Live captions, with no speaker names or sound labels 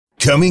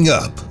Coming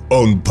up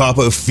on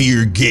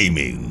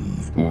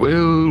PapaFearGaming.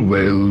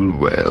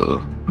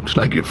 Well. Looks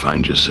like you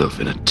find yourself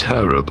in a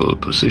terrible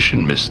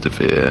position, Mr.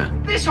 Fear.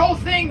 This whole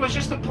thing was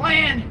just a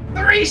plan.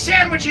 3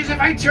 sandwiches if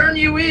I turn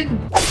you in.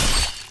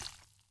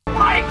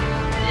 Like,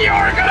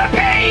 you're gonna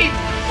pay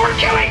for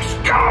killing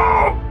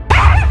Scoob!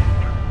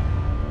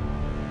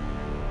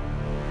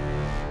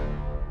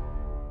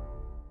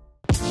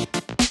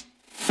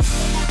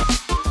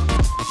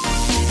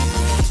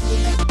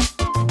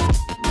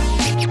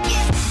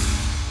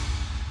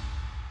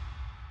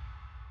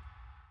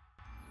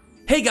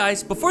 Hey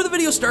guys, before the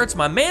video starts,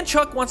 my man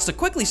Chuck wants to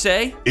quickly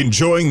say,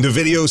 Enjoying the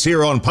videos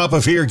here on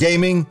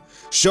PapaFearGaming?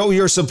 Show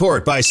your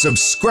support by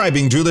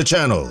subscribing to the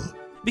channel.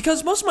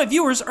 because most of my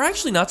viewers are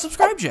actually not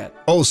subscribed yet.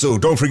 Also,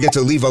 don't forget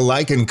to leave a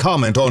like and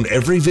comment on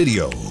every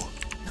video.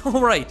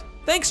 Alright,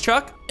 thanks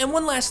Chuck. And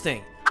one last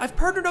thing, I've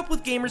partnered up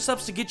with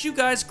GamerSupps to get you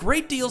guys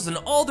great deals on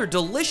all their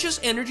delicious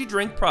energy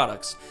drink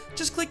products.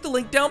 Just click the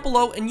link down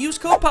below and use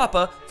code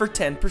PAPA for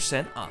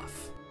 10%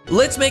 off.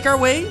 Let's make our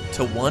way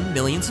to 1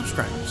 million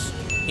subscribers.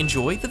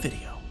 Enjoy the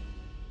video.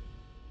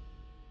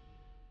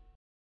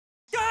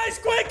 Guys,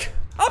 quick!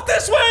 Up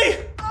this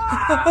way!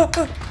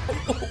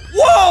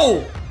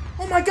 Whoa!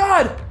 Oh my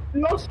god!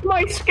 Lost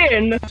my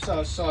skin. Oh,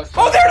 there's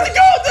the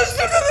ghost!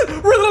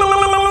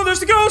 There's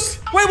the ghost!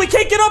 Wait, we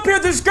can't get up here,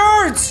 there's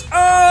guards!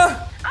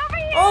 Over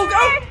here! Oh,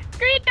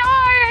 Green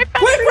door!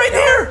 quick, right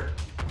here!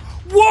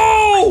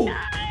 Whoa!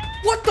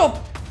 What the?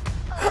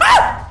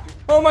 Ah!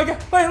 Oh my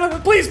god,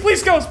 wait,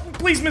 please, Ghost,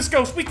 please, Miss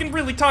Ghost, we can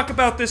really talk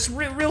about this.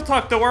 Real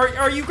talk, though.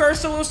 Are you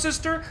Garcelo's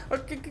sister?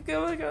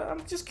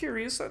 I'm just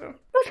curious, I don't...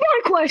 That's my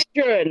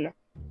question!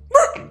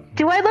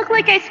 Do I look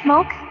like I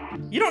smoke?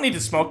 You don't need to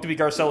smoke to be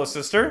Garcelo's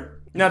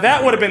sister. Now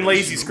that would have been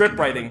lazy script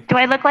writing. Do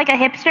I look like a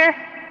hipster?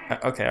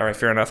 Okay, alright,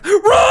 fair enough.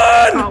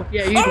 Run! Oh,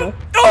 yeah, you do.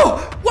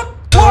 Oh! What?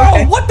 Whoa!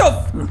 Okay. What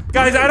the?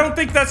 Guys, I don't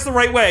think that's the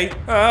right way.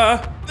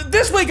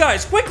 This way,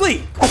 guys,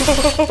 quickly! I'm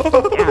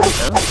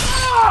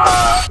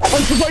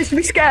supposed to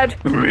be scared.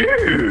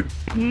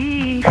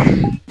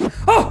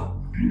 Oh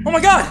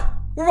my god!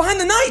 We're behind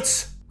the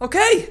knights!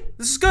 Okay,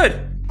 this is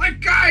good.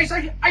 Like, guys,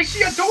 I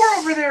see a door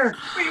over there.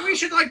 We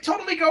should, like,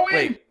 totally go in.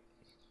 Wait.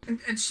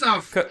 And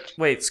stuff.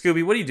 Wait,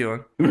 Scooby, what are you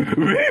doing?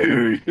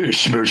 It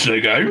smells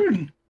like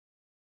iron.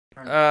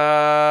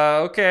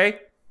 Okay.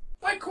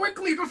 Like,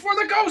 quickly, before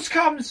the ghost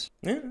comes.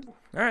 Yeah,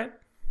 alright.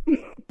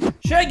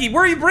 Shaggy,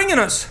 where are you bringing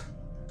us?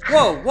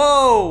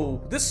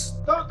 Whoa, this...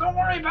 Don't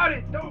worry about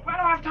it. I don't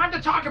have time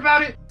to talk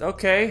about it.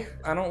 Okay,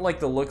 I don't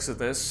like the looks of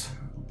this.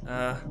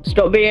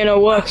 Stop being a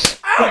wuss.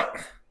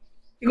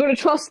 You gotta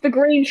trust the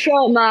green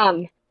shirt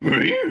man.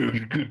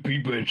 Good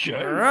people in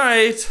chat.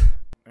 Alright,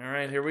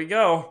 here we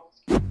go.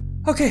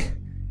 Okay,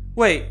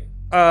 wait,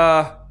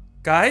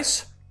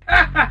 guys?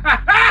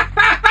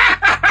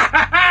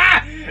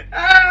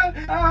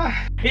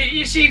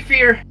 You see,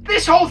 Fear,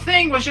 this whole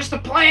thing was just a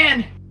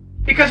plan.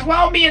 Because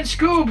while me and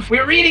Scoob, we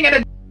were eating at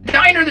a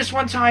diner this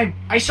one time,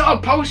 I saw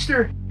a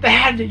poster that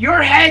had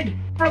your head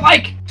for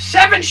like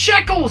 7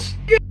 shekels.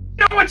 You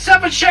know what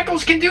 7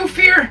 shekels can do,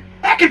 Fear?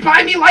 That could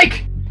buy me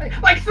like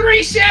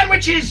 3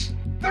 sandwiches.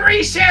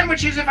 3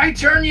 sandwiches if I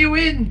turn you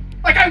in.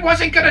 Like I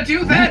wasn't gonna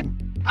do that.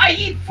 I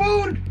eat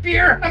food,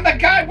 Fear. I'm the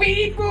guy. We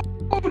eat food.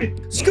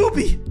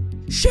 Scooby,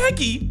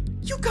 Shaggy,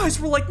 you guys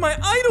were like my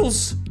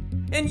idols.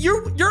 And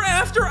you're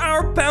after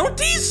our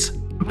bounties?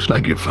 Looks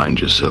like you find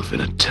yourself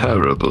in a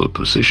terrible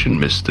position,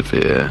 Mr.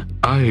 Fear.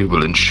 I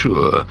will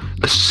ensure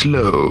a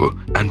slow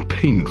and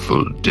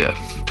painful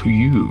death to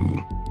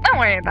you. Don't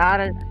worry about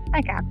it. I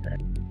got this.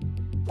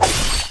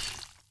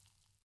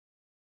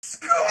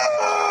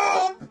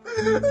 Scoob!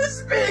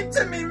 Speak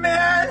to me,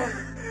 man!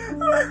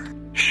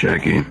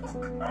 Shaggy,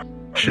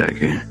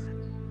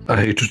 I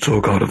hate to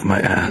talk out of my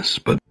ass,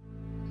 but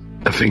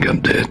I think I'm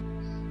dead.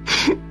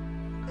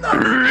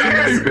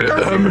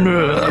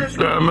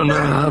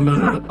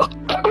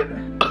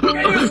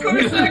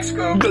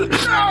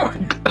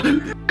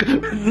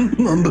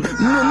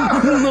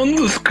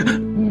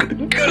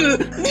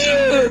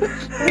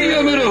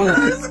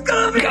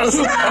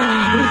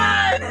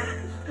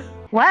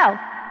 Wow,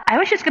 I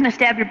was just gonna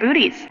stab your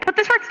booties, but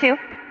this works too.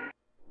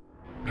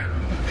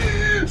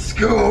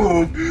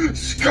 Scoob!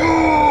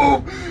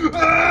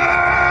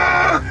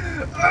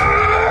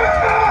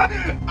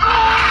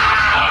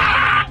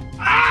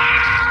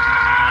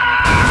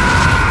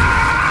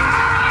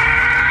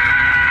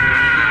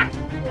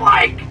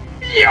 Like,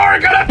 you're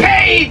gonna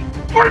pay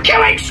for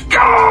killing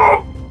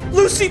Scoob!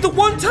 Lucy, the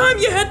one time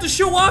you had to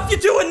show off, you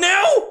do it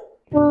now?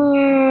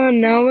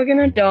 Now we're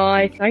gonna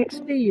die, thanks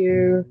to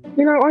you.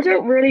 You know, I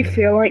don't really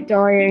feel like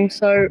dying,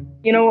 so,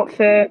 you know what,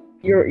 Fear?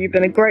 You've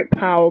been a great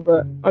pal,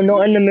 but I'm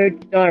not in the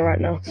mood to die right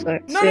now, so...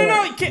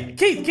 No,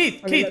 Keith,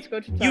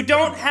 you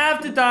don't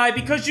have to die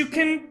because you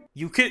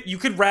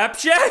could rap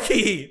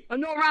Shaggy! I'm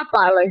not rap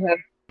battling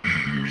him.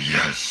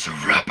 Yes,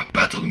 rap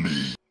battle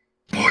me,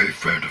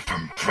 boyfriend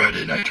from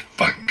Friday Night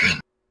Funkin.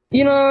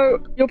 You know,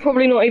 you're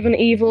probably not even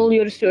evil,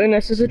 you're just doing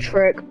this as a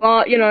trick,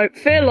 but, you know,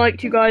 Fear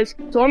liked you guys,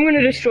 so I'm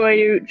gonna destroy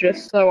you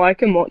just so I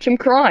can watch him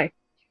cry.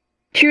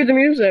 Cue the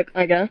music,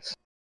 I guess.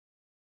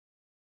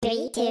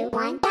 3, 2,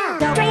 1,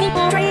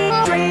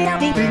 go!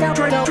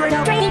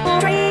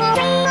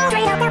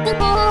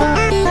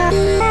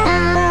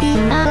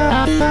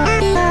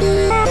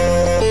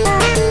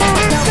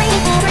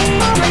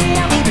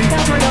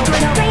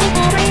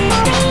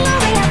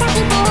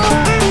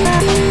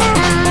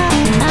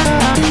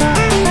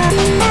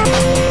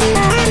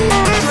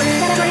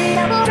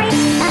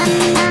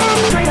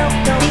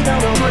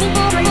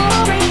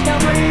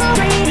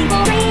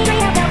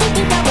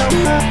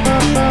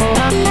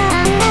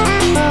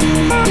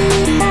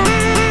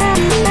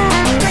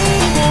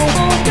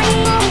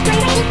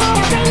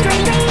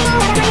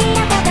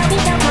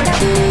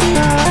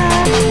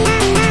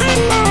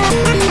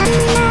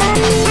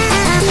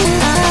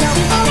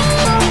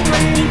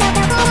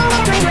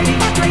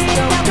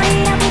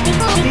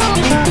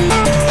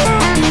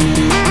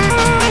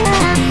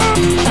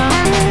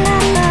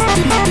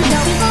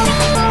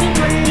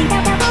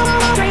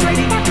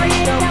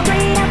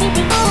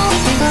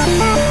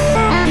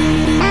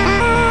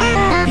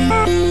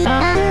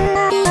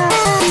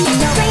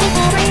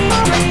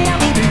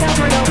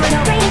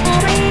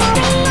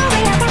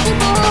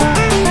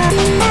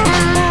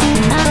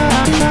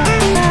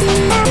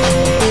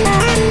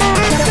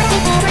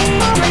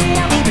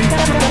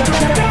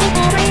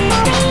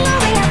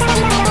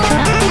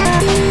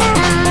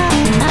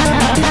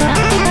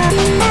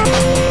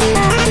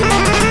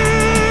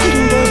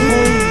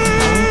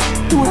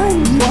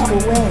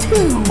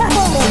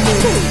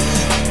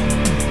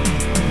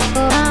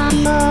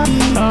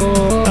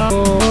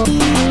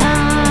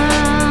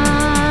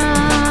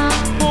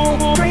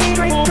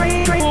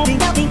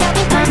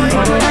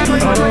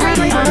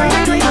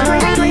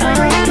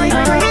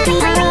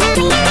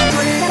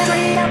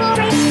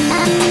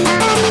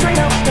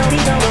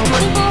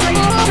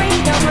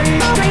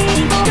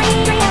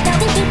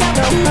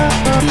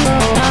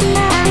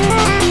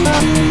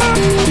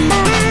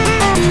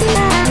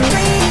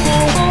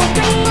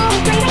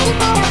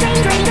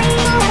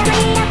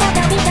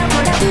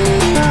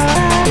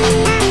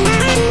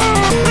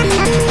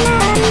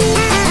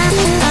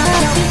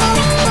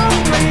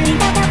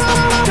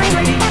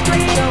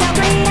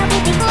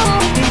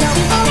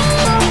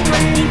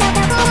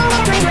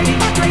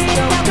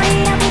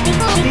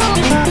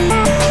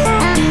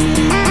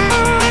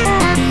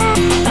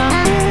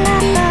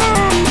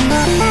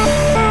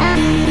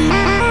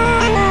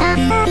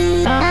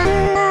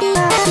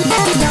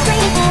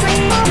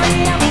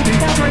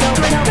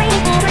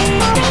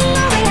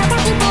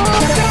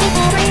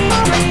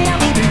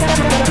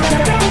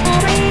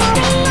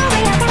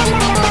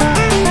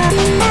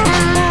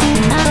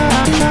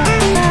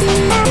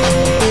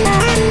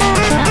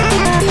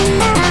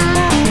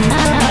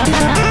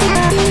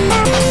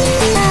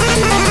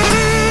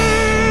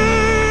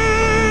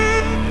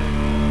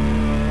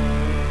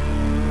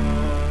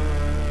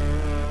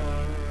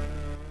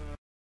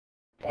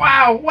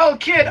 Wow, well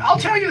kid, I'll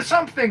tell you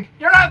something.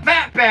 You're not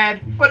that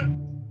bad, but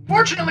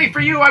fortunately for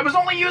you, I was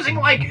only using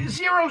like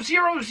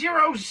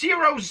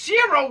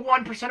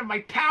 0.00001% of my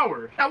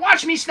power. Now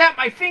watch me snap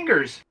my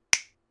fingers.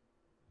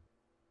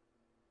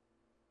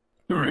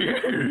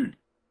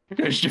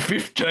 That's the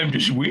 5th time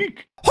this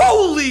week.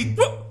 Holy!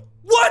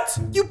 What?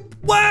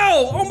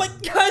 Wow! Oh my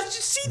gosh! You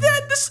see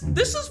that?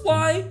 This is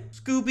why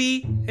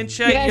Scooby and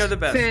Shaggy are the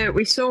best. Yes,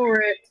 we saw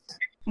it.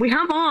 We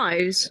have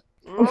eyes.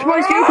 I'm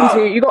surprised you can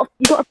see it. You got.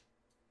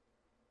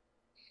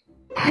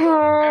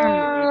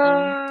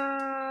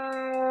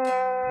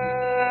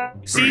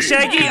 See,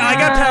 Shaggy, I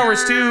got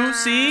powers too.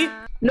 See?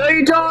 No,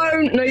 you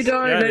don't. No, you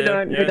don't. Yeah, no, you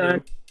don't. yeah, You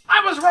don't.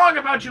 I was wrong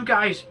about you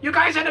guys. You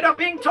guys ended up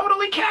being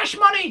totally cash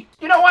money.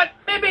 You know what?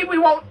 Maybe we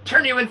won't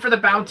turn you in for the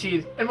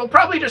bounty, and we'll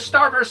probably just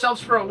starve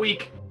ourselves for a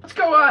week. Let's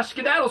go,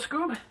 skedaddle,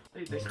 Scoob.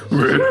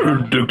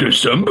 Dr.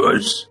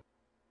 Sambas.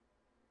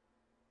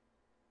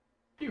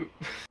 You.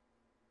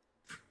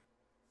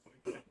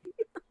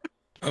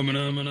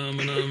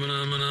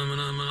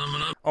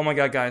 Oh my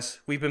god,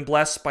 guys. We've been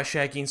blessed by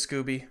Shaggy and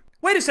Scooby.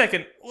 Wait a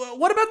second.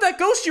 What about that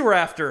ghost you were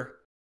after?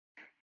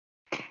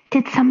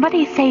 Did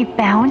somebody say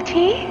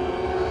bounty?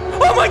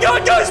 Oh my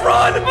god, guys,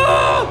 run!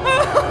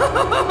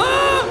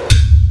 Oh!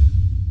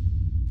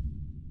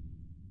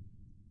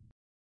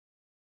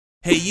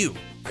 Hey you,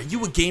 are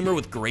you a gamer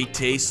with great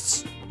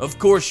tastes? Of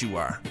course you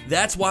are.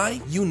 That's why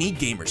you need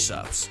gamer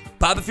subs.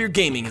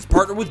 PapaFearGaming has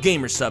partnered with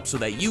gamer subs so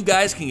that you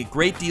guys can get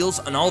great deals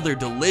on all their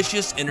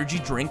delicious energy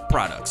drink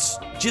products.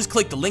 Just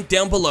click the link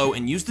down below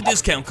and use the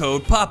discount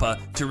code PAPA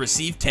to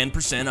receive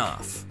 10%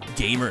 off.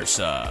 Gamer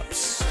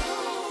subs.